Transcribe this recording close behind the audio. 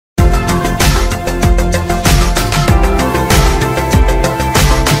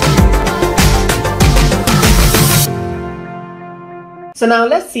So now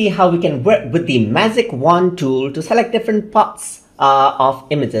let's see how we can work with the Magic Wand tool to select different parts of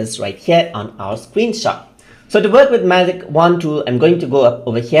images right here on our screenshot. So to work with Magic Wand tool, I'm going to go up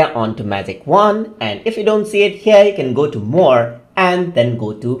over here onto Magic Wand, and if you don't see it here, you can go to More and then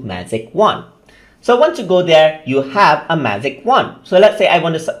go to Magic Wand. So once you go there, you have a Magic Wand. So let's say I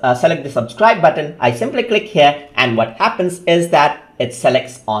want to select the subscribe button. I simply click here, and what happens is that it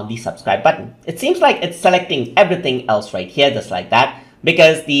selects on the subscribe button. It seems like it's selecting everything else right here, just like that,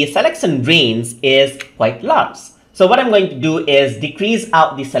 because the selection range is quite large. So what I'm going to do is decrease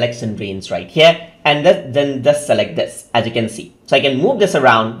out the selection range right here, and then just select this, as you can see. So I can move this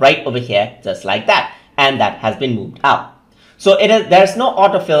around right over here, just like that, and that has been moved out. So there's no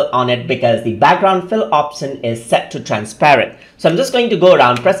autofill on it because the background fill option is set to transparent. So I'm just going to go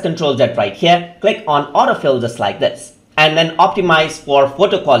around, press Ctrl Z right here, click on autofill just like this, and then optimize for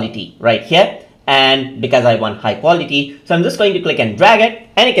photo quality right here. And because I want high quality, so I'm just going to click and drag it,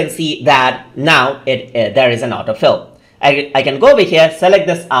 and you can see that now there is an autofill. I can go over here, select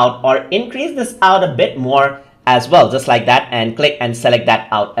this out, or increase this out a bit more as well, just like that, and click and select that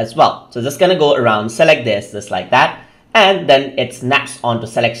out as well. So just gonna go around, select this just like that, and then it snaps onto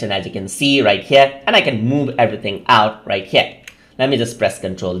selection, as you can see right here, and I can move everything out right here. Let me just press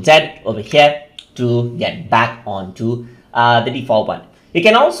Ctrl Z over here to get back onto the default one. You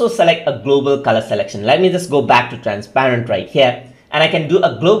can also select a global color selection. Let me just go back to transparent right here, and I can do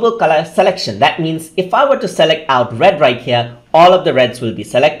a global color selection. That means if I were to select out red right here, all of the reds will be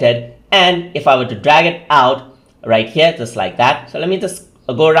selected, and if I were to drag it out right here, just like that. So let me just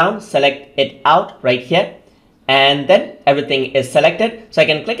go around, select it out right here, and then everything is selected. So I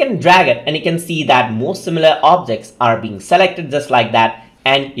can click and drag it, and you can see that most similar objects are being selected just like that,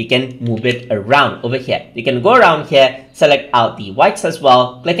 and you can move it around over here. You can go around here, select out the whites as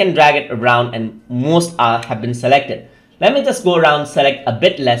well, click and drag it around, and most have been selected. Let me just go around, select a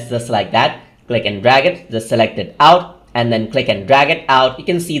bit less just like that, click and drag it, just select it out, and then click and drag it out. You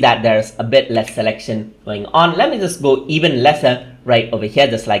can see that there's a bit less selection going on. Let me just go even lesser right over here,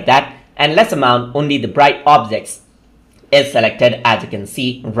 just like that, and less amount, only the bright objects is selected, as you can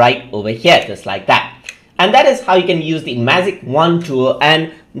see right over here, just like that. And that is how you can use the Magic Wand tool.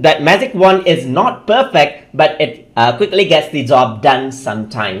 And that Magic Wand is not perfect, but it quickly gets the job done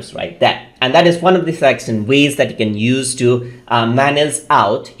sometimes right there. And that is one of the selection ways that you can use to manage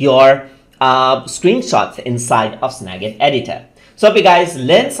out your screenshots inside of Snagit editor. So hope you guys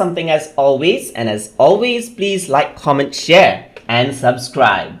learned something as always. And as always, please like, comment, share, and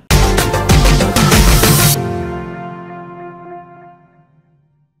subscribe.